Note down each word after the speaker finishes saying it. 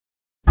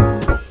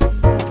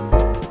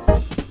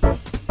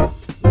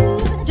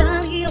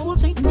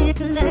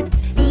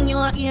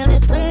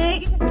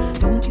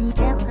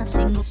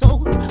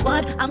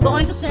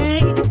going to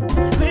say.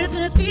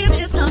 Christmas Eve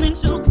is coming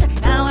soon.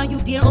 How are you,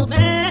 dear old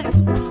man?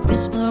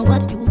 Whisper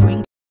what you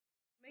bring.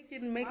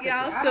 Make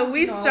y'all. So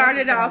we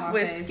started off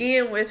with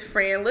Skin with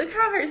Fran. Look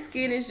how her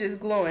skin is just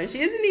glowing. She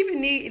doesn't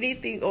even need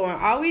anything on.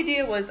 All we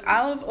did was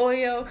olive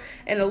oil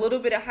and a little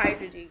bit of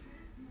hydrogen.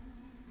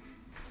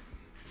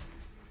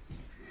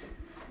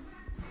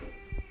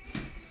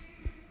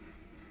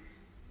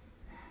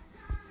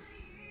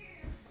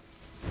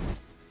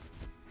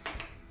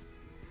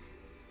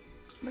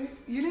 But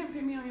you didn't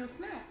put me on your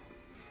snap.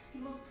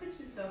 Well, put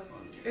yourself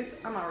on there.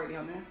 I'm already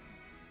on there.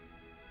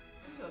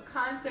 To a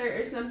concert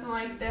or something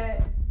like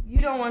that. You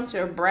don't want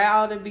your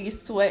brow to be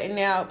sweating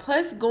out.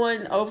 Plus,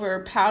 going over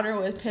powder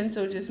with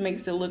pencil just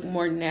makes it look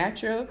more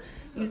natural.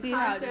 You see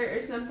how concert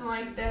or something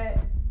like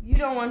that. You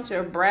don't want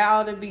your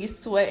brow to be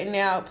sweating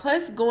out.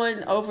 Plus,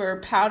 going over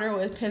powder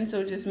with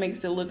pencil just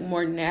makes it look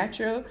more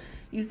natural.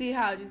 You see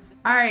how just.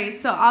 All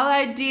right, so all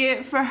I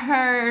did for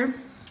her,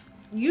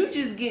 you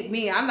just get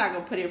me. I'm not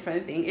gonna put it in front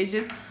of the thing. It's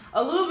just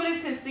a little bit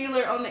of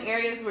concealer on the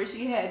areas where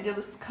she had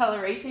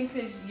discoloration,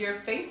 because your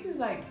face is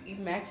like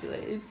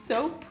immaculate. It's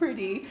so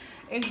pretty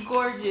and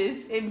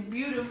gorgeous and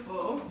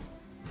beautiful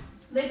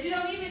that you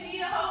don't even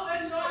need a whole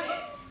bunch on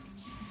it.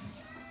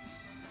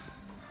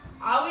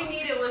 All we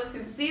needed was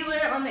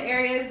concealer on the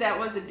areas that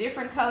was a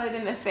different color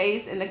than the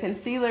face, and the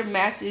concealer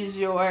matches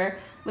your,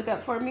 look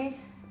up for me,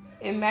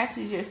 it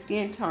matches your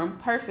skin tone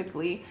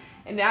perfectly.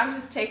 And now I'm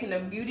just taking a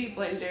beauty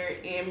blender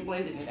and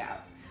blending it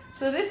out.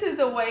 So this is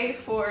a way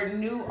for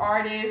new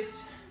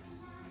artists.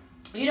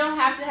 You don't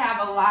have to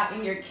have a lot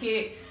in your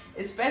kit,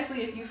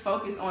 especially if you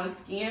focus on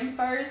skin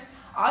first.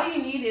 All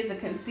you need is a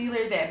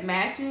concealer that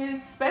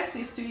matches,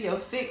 especially Studio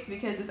Fix,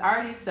 because it's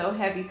already so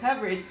heavy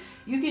coverage.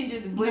 You can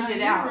just blend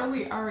it out. You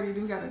really already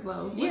do got a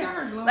glow. Yeah,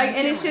 her glow like,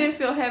 and it shouldn't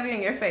feel heavy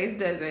on your face,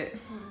 does it?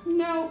 Mm-hmm.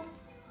 No,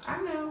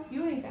 I know.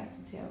 You ain't got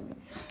to tell me.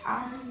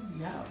 I already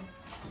know.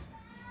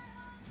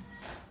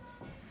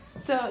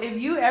 So if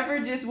you ever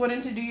just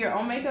wanted to do your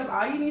own makeup,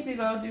 all you need to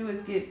go do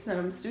is get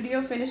some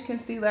Studio Finish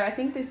concealer. I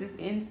think this is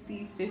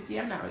NC50.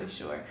 I'm not really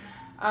sure.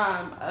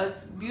 A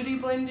beauty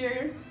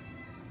blender.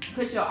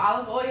 Put your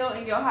olive oil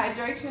and your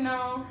hydration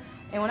on.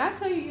 And when I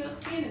tell you your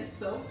skin is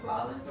so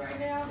flawless right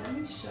now, let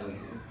me show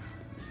you.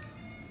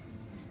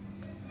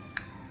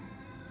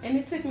 And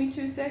it took me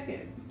 2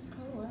 seconds.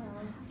 Oh, wow.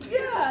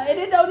 Yeah, and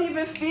it don't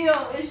even feel,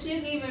 it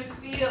shouldn't even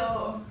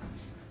feel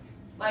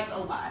like a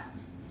lot.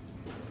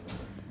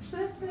 So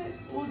that's it.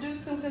 We'll do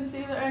some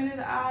concealer under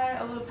the eye,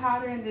 a little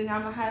powder, and then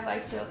I'm gonna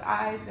highlight your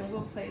eyes and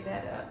we'll play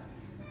that up.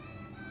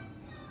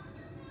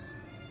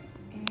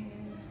 And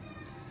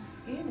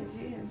the skin is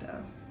in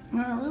though.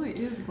 No, it really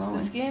is glowing.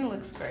 The skin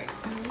looks great.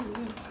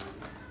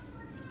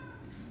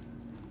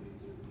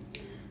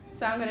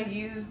 So I'm gonna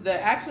use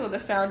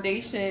the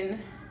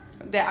foundation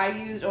that I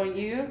used on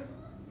you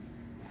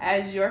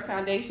as your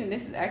foundation.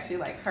 This is actually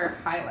like her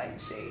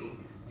highlight shade.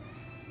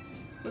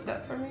 Look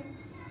up for me.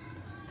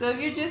 So if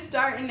you're just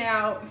starting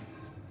out,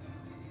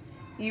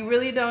 you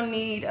really don't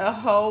need a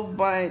whole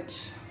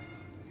bunch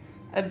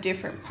of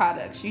different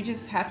products. You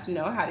just have to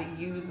know how to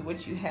use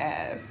what you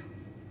have.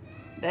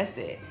 That's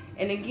it.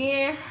 And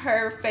again,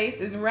 her face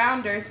is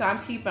rounder, so I'm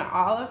keeping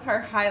all of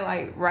her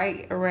highlight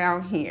right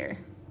around here.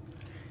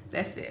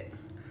 That's it.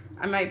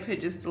 I might put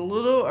just a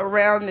little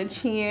around the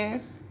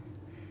chin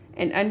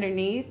and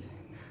underneath,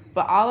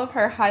 but all of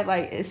her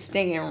highlight is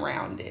staying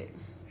rounded.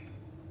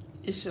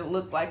 It should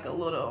look like a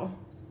little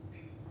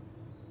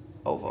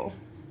oval.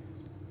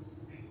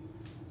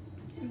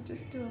 And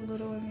just do a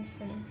little in the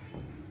center.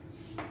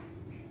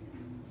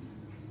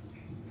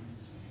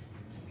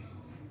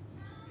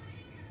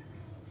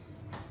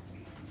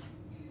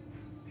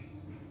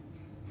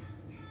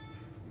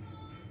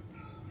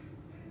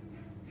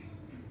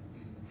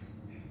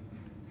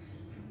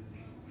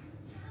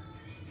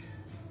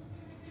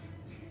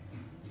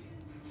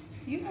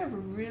 You have a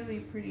really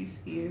pretty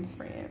skin,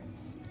 Fran.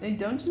 And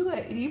don't you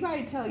let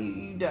anybody tell you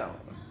you don't.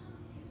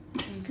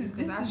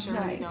 Because I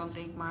surely don't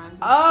think mine's.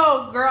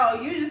 Oh,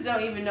 girl, you just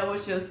don't even know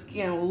what your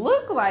skin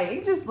look like.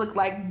 It just look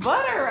like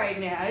butter right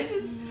now. It's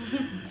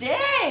just,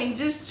 dang,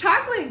 just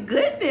chocolate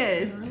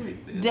goodness. Really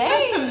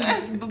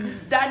dang,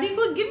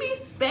 Daniqua, give me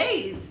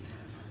space.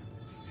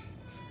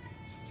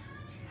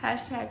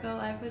 Hashtag Go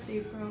Live with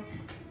April.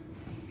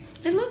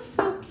 It looks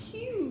so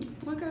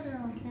cute. Look at it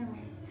on camera.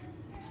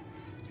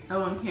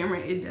 Oh, on camera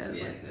it does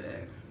look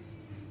good.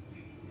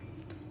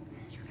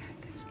 You got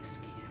good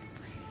skin,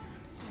 Fran.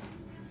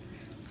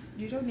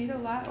 You don't need a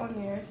lot on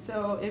there.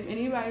 So if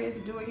anybody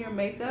is doing your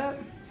makeup,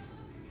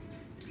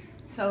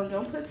 tell them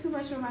don't put too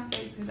much on my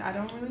face because I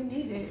don't really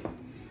need it.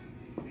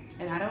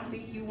 And I don't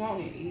think you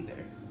want it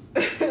either.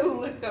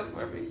 Look up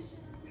for me.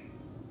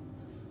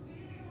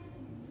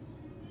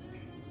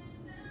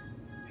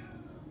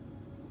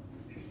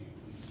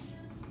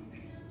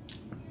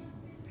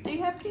 Do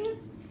you have kids?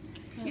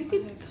 You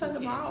keep cut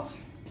them off.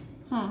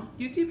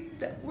 You keep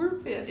that. We're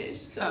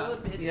finished. A little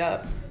bit.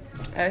 Yep.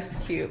 That's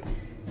cute.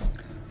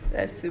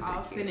 That's super cute.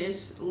 All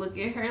finished. Look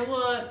at her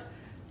look.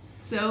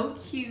 So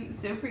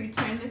cute. So pretty.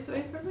 Turn this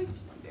way for me.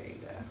 There you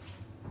go.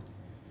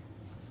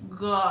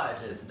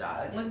 gorgeous,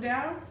 darling. Look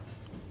down.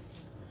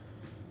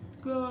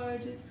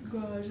 Gorgeous,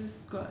 gorgeous,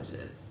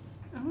 gorgeous.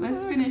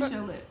 Let's finish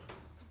your lips.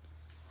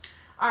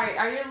 All right,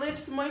 are your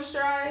lips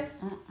moisturized?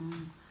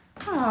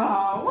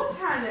 Oh, what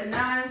kind of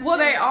nonsense? Well,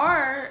 they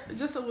are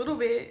just a little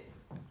bit.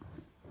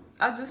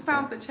 I just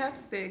found the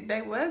chapstick.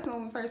 They was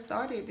when we first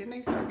started. Then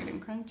they started getting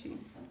crunchy.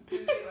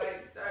 Did they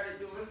like started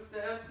doing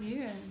stuff?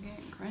 Yeah,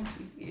 getting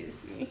crunchy.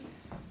 Excuse me.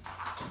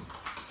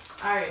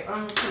 All right,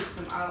 I'm gonna put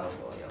some olive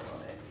oil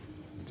on it,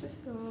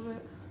 just a little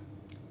bit.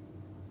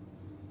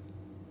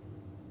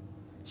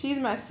 She's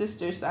my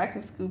sister, so I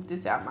can scoop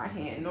this out my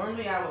hand.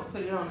 Normally, I would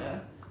put it on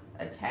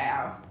a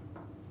towel.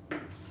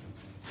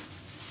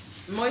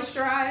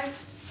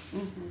 Moisturized.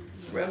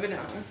 Rub it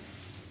on.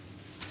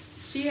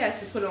 She has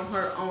to put on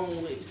her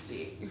own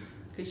lipstick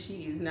because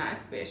she is not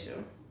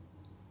special.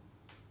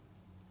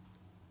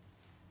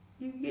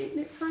 You getting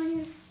it,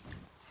 friend?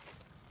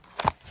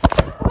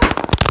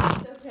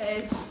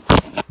 Okay.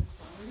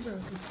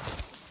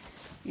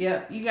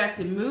 Yep, you got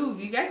to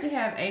move. You got to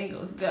have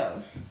angles.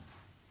 Go.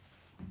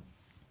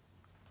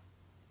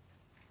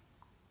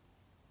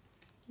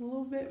 A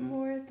little bit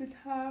more at the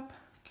top.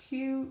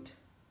 Cute.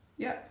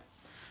 Yep.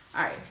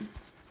 All right.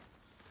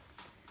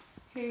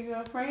 Here you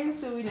go, friend.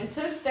 So we done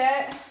took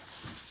that.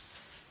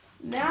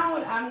 Now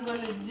what I'm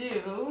going to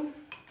do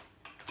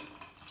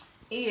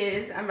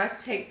is I'm about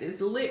to take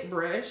this lip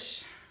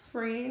brush.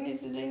 Friend,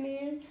 is it in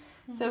there?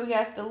 So we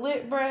got the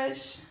lip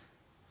brush.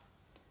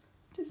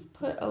 Just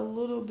put a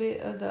little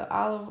bit of the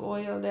olive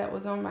oil that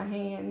was on my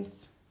hands.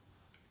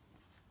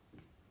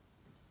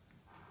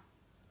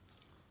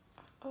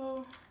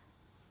 Oh.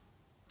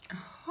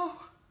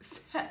 Oh,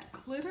 is that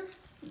glitter?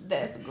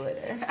 That's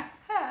glitter.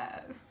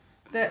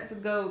 That's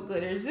gold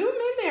glitter. Zoom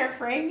in there,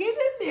 Frank. Get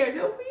in there.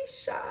 Don't be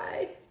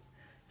shy.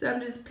 So I'm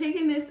just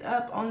picking this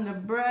up on the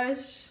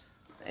brush,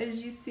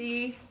 as you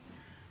see.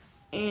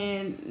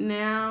 And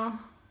now,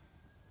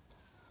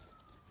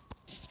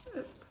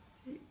 like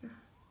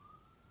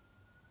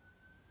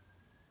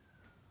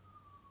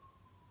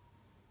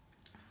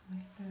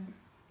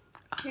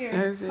that. Here,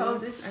 Perfect.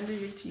 hold this under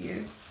your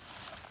chin.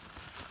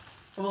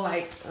 Well,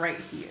 like right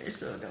here,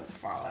 so it don't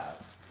fall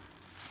out.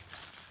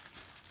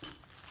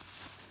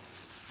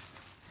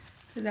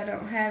 Because I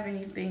don't have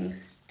anything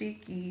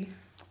sticky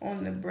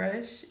on the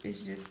brush. It's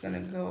just going to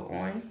go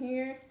on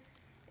here.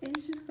 And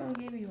it's just going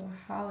to give you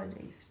a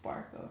holiday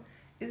sparkle.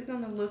 It's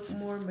going to look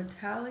more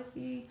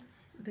metallic-y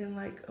than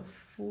like a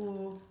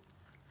full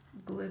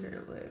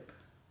glitter lip.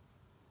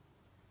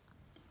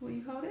 Will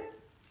you hold it?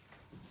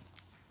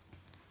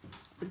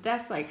 But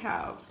that's like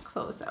how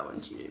close I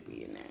want you to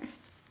be in there.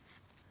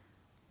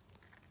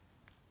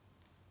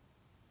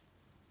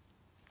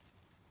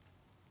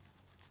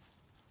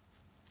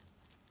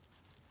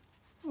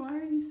 Why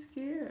are you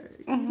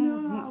scared? You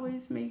know I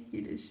always make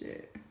you this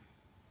shit.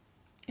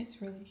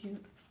 It's really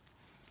cute.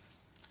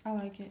 I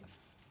like it.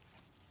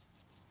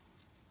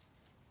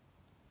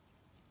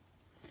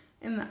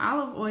 And the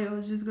olive oil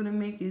is just gonna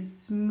make it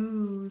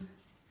smooth.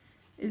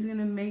 It's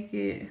gonna make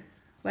it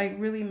like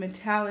really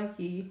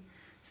metallic-y.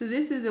 So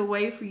this is a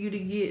way for you to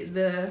get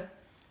the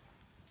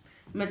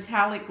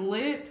metallic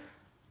lip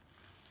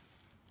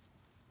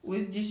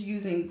with just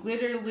using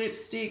glitter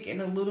lipstick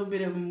and a little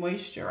bit of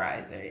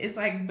moisturizer. It's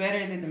like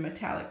better than the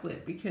metallic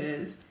lip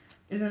because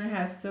it's gonna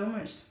have so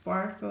much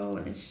sparkle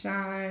and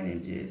shine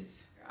and just...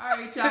 All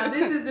right, y'all,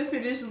 this is the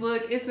finished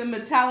look. It's a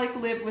metallic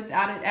lip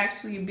without it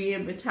actually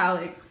being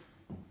metallic.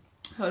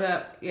 Hold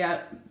up,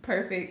 yeah,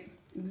 perfect.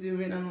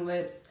 Zoom in on the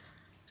lips.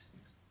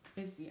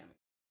 It's yummy.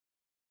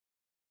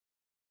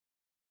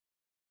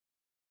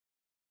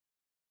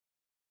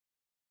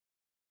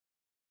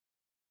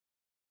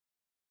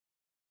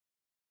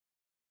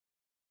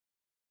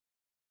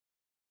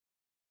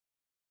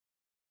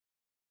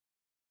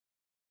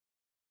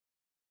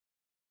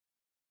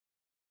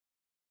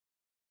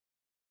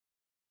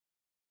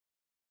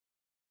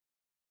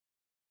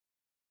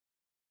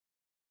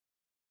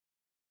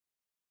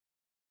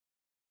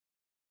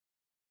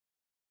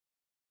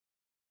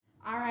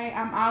 All right,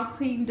 I'm all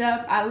cleaned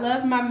up. I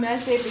love my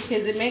method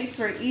because it makes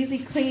for easy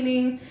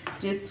cleaning.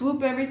 Just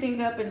swoop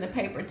everything up in the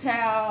paper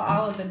towel.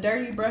 All of the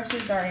dirty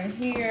brushes are in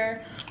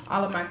here.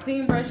 All of my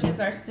clean brushes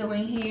are still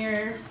in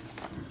here.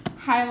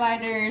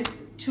 Highlighters,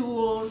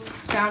 tools,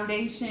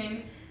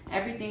 foundation,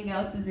 everything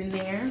else is in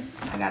there.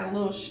 I got a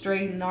little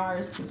stray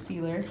NARS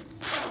concealer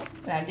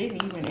that I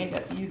didn't even end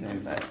up using,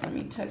 but let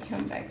me tuck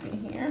him back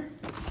in here.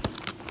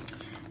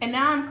 And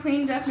now I'm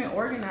cleaned up and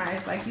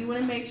organized. Like, you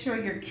want to make sure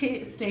your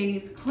kit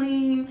stays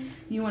clean.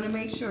 You want to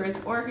make sure it's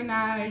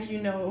organized.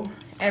 You know,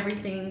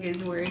 everything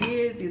is where it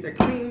is. These are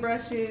clean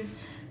brushes,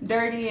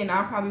 dirty, and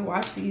I'll probably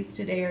wash these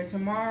today or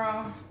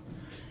tomorrow.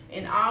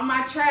 And all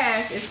my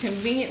trash is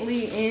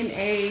conveniently in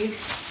a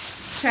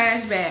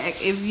trash bag.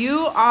 If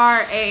you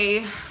are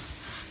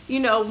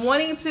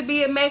wanting to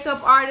be a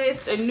makeup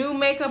artist, a new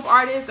makeup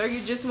artist, or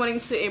you're just wanting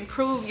to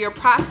improve your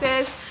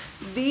process,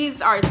 these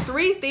are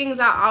 3 things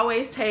I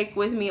always take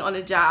with me on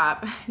a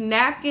job: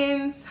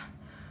 napkins,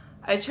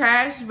 a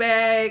trash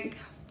bag,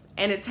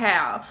 and a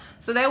towel.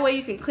 So that way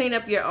you can clean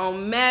up your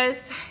own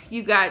mess.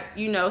 You got,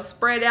 you know,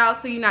 spread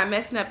out so you're not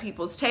messing up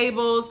people's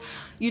tables.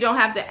 You don't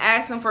have to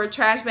ask them for a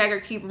trash bag or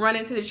keep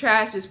running to the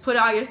trash. Just put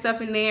all your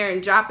stuff in there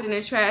and drop it in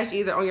the trash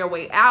either on your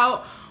way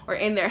out or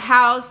in their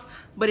house.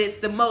 But it's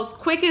the most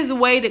quickest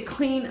way to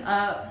clean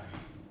up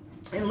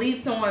and leave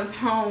someone's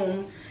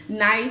home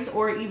nice,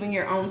 or even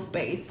your own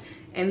space.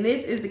 And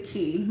this is the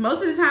key.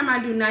 Most of the time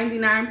I do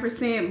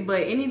 99%,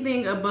 but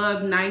anything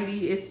above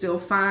 90 is still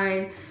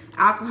fine.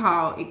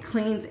 Alcohol, it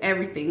cleans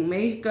everything.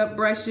 Makeup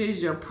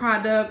brushes, your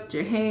product,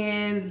 your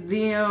hands,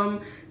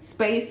 them,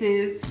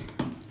 spaces.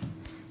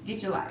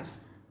 Get your life.